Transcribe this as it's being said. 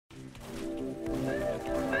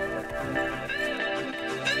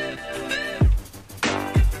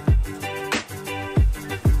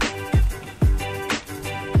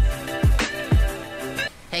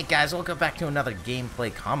guys, welcome back to another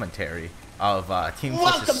gameplay commentary of Team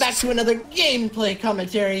Welcome back to another gameplay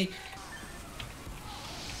commentary.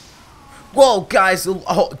 Whoa, guys!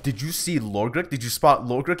 Oh, did you see Lorgrick? Did you spot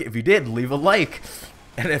Lorgrick? If you did, leave a like.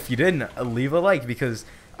 And if you didn't, leave a like because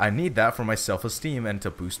I need that for my self-esteem and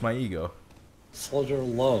to boost my ego. Soldier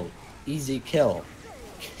low. Easy kill.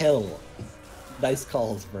 Kill. Nice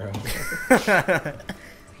calls, bro.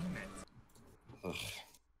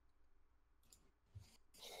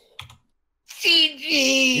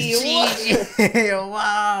 GG! GG!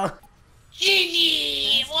 Wow!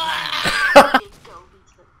 GG! Wow!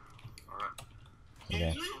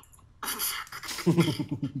 Okay.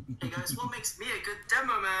 Hey guys, what makes me a good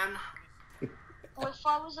demo man? Well, if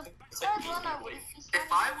I was a bad one, I would.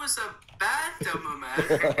 If I was a bad demo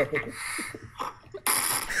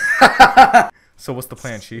man. So what's the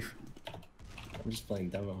plan, Chief? I'm just playing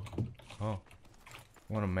demo. Oh.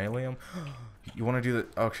 You want to melee him? You want to do the...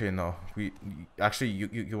 Okay, no. You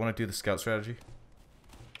want to do the scout strategy?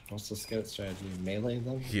 What's the scout strategy? Melee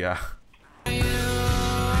them? Yeah.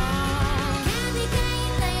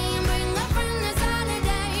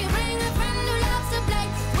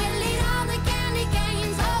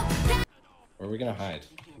 Where are we gonna hide?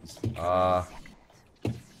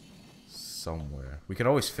 Somewhere. We can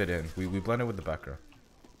always fit in. We blend in with the background.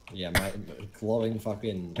 Yeah, my glowing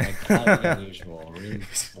fucking, like, highly unusual. Really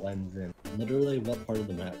blends in. Literally, what part of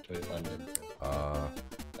the map do we blend in?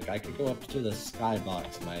 Like, I could go up to the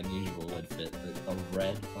skybox, my unusual would fit, the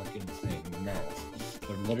red fucking thing. No.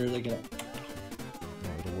 They're literally gonna... No,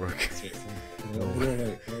 it'll work.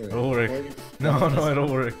 It'll work. No,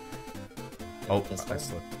 it'll work. Oh, I pistol?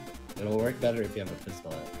 slipped. It'll work better if you have a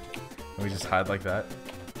pistol out. Can we just hide like that?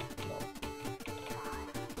 No.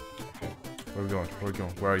 Where are we going? Where are we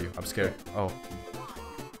going? Where are you? I'm scared. Oh.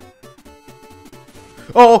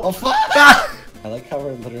 Oh! Oh, fuck! Ah! I like how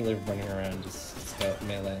we're literally running around just scout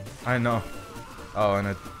melee. I know. Oh, and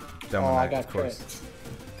a demo Oh, I knife, got of course. crit.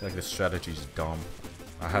 I feel like this strategy's dumb.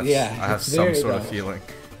 I have it's some very sort of dumb. feeling.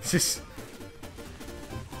 Just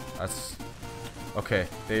that's okay.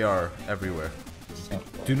 They are everywhere. So,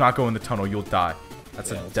 Do not go in the tunnel. You'll die.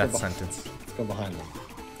 That's Yeah, a let's death go sentence. let's go behind them.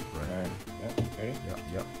 Right. Alright. Yep. Ready?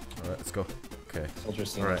 Yep. All right. Let's go. Okay. Soldier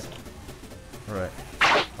scenes. All right. All right.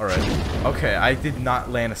 All right. Okay. I did not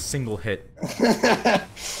land a single hit.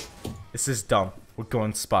 This is dumb. We're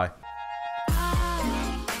going spy.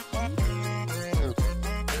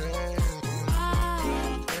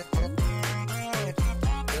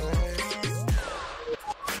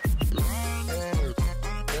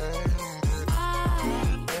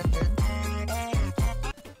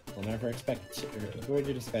 I'll never expect. Who would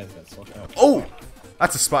you disguise that? Soldier. Oh,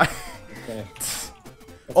 that's a spy. Okay.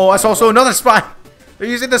 Oh, that's also another spy. They're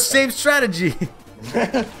using the same strategy.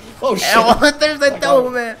 Oh shit! Oh, there's the got dough,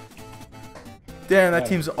 it. man. Damn, that Yeah.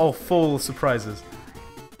 team's all full of surprises.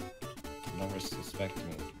 Never suspect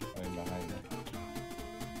me coming behind them.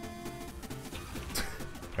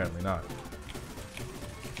 Apparently not.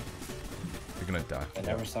 You're gonna die. I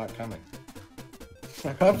never saw it coming.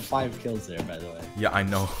 I got 5 kills there, by the way. Yeah, I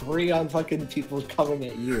know. 3 on fucking people coming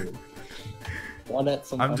at you. 1 at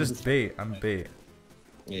some. I'm just bait. I'm bait.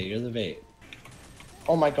 Yeah, you're the bait.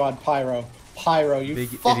 Oh my god, Pyro. Pyro, you Big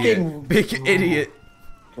fucking idiot. Big idiot.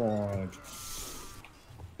 God.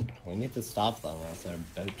 We need to stop them, or else they're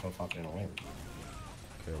about to fucking win.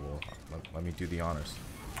 Okay, well, let me do the honors.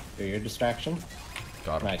 Do your distraction.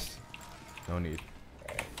 Got him. Nice. No need.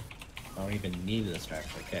 I don't even need a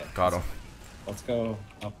distraction. Okay. Got him. Let's go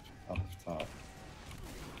up top.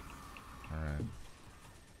 Alright.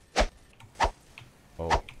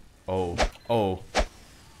 Oh. Oh. Oh.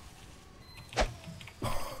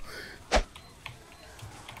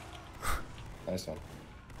 Nice one.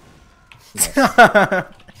 Nice.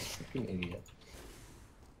 Fucking idiot.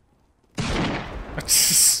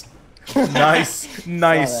 Nice.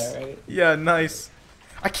 Nice. Saw that, right? Yeah, nice.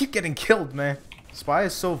 I keep getting killed, man. Spy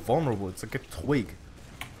is so vulnerable. It's like a twig.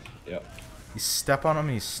 Yep. You step on him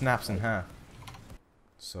and he snaps in half. Well,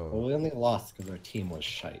 So. we only lost because our team was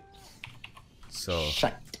shite.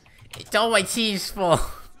 Shite. It's all my team's fault.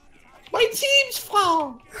 My team's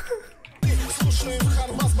fault!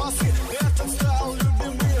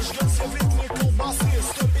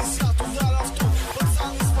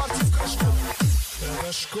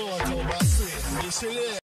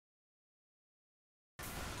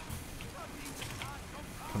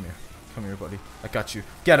 Come here. Come here, buddy. I got you.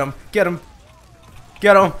 Get him. Get him.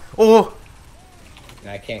 Get him. Oh.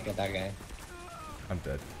 I can't get that guy. I'm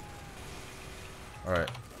dead. Alright.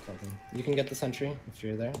 You can get the sentry if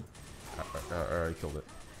you're there. I already killed it.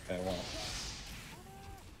 Okay, well.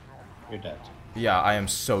 You're dead. Yeah, I am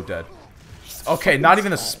so dead. Okay, not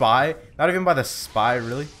even the spy. Not even by the spy,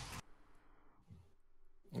 really.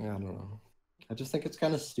 Yeah, I don't know. I just think it's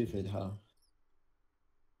kind of stupid how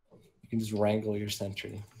you can just wrangle your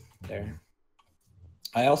sentry there.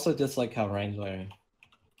 I also dislike how Wrangler,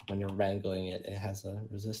 when you're wrangling it, it has a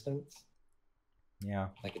resistance. Yeah.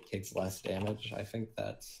 Like it takes less damage. I think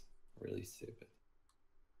that's really stupid.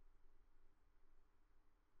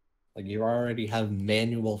 Like you already have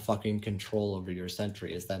manual fucking control over your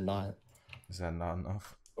sentry. Is that not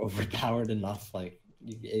enough? overpowered enough? Like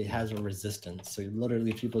it has a resistance, so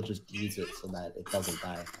literally people just use it so that it doesn't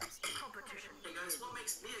die fast. Hey guys, what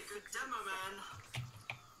makes me a good demo man?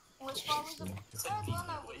 If I was a bad one,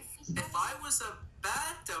 I would. If I was a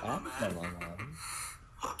bad demo man.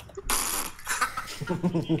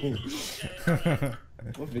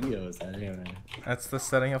 What video is that anyway? That's the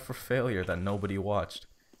setting up for failure that nobody watched.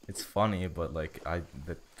 It's funny, but like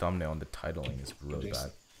the thumbnail and the titling is really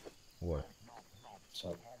bad. What?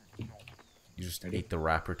 So, you just ate the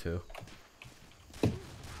wrapper too.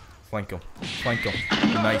 Flank him. Flank him.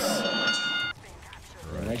 Nice.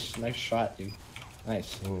 Right. Nice shot, dude.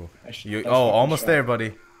 Nice. Ooh. Nice almost shot. there,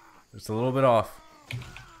 buddy. Just a little bit off.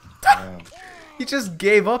 Yeah. He just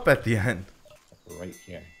gave up at the end. Right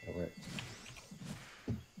here. It worked.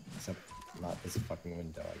 Except not this fucking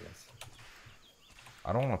window, I guess.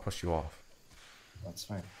 I don't want to push you off. That's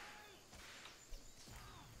fine.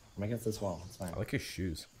 I'm against this wall. It's fine. I like your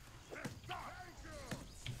shoes.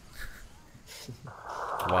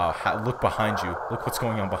 Wow, look behind you. Look what's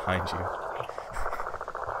going on behind you.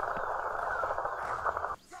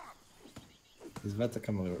 He's about to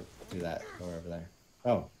come over through that door over there.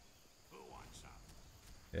 Oh.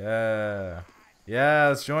 Yeah. Yeah,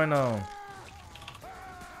 let's join them.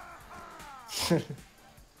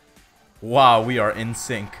 Wow, we are in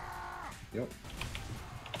sync. Yep.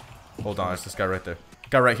 Hold on, there's this guy right there.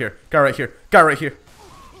 Guy right here. Guy right here. Guy right here.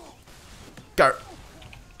 Guy.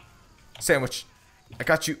 Sandwich. I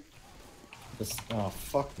got you. Oh,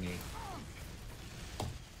 fuck me.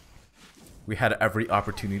 We had every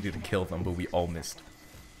opportunity to kill them, but we all missed.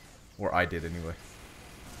 Or I did anyway.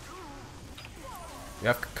 We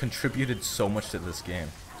have contributed so much to this game.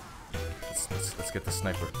 Let's get the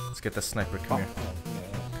sniper. Let's get the sniper. Come here.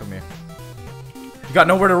 Come here. You got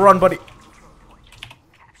nowhere to run, buddy.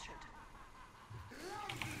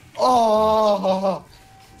 Oh!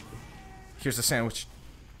 Here's the sandwich.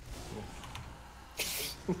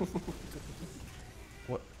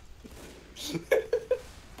 What?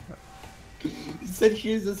 He said,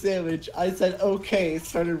 here's a sandwich. I said, okay.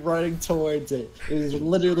 Started running towards it. It was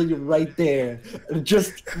literally right there. And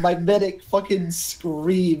just, my medic fucking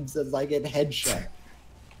screams as I get headshot.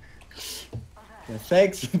 Yeah,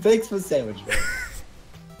 thanks for the sandwich, man.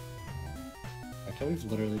 I feel we've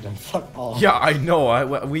literally done fuck all. Yeah, I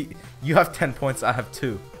know. You have 10 points. I have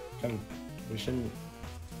 2. Come, we shouldn't.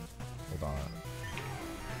 Hold on.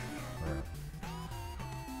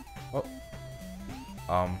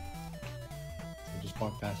 Oh. So just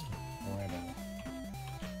walk past him. Don't worry about it.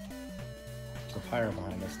 There's a pyro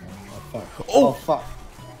behind us now. Oh fuck. Oh fuck.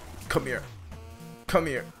 Come here. Come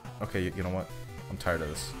here. Okay, you know what? I'm tired of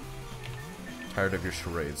this. Tired of your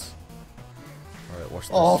charades. Alright, watch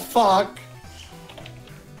this. Oh fuck.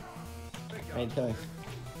 Ain't killing.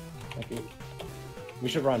 Thank you. We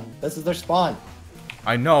should run. This is their spawn.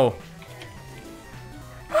 I know.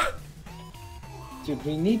 Dude,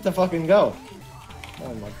 we need to fucking go.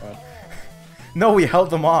 Oh my god. No, we held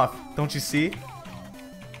them off. Don't you see?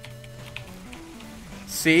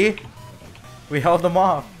 See? We held them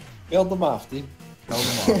off. Build them off, dude. Held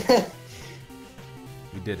them off.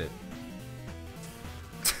 We did it.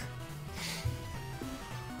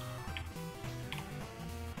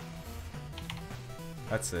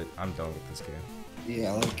 That's it. I'm done with this game.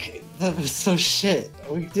 Yeah, like, that was so shit.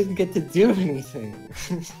 We didn't get to do anything.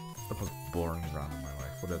 The most boring round of my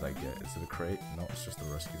life. What did I get? Is it a crate? No, it's just a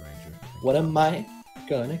rescue ranger. What am I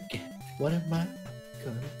gonna get? What am I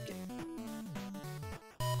gonna get?